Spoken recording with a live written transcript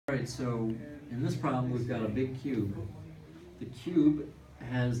Alright, so in this problem we've got a big cube. The cube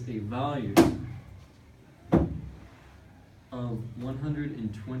has a value of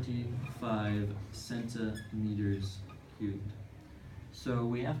 125 centimeters cubed. So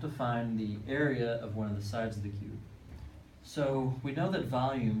we have to find the area of one of the sides of the cube. So we know that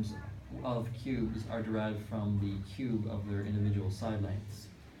volumes of cubes are derived from the cube of their individual side lengths.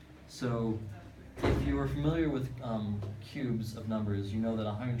 So if you are familiar with cubes of numbers, you know that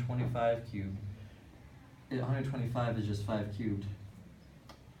 125 is just 5 cubed.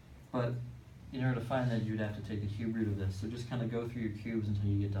 But in order to find that, you'd have to take the cube root of this. So just kind of go through your cubes until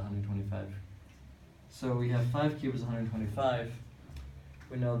you get to 125. So we have 5 cubes, 125.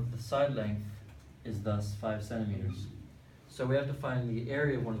 We know that the side length is thus 5 centimeters. So we have to find the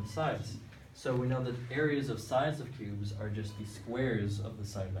area of one of the sides. So we know that areas of sides of cubes are just the squares of the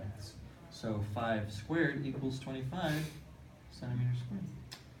side lengths. So 5 squared equals 25 centimeters squared.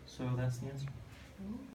 So that's the answer.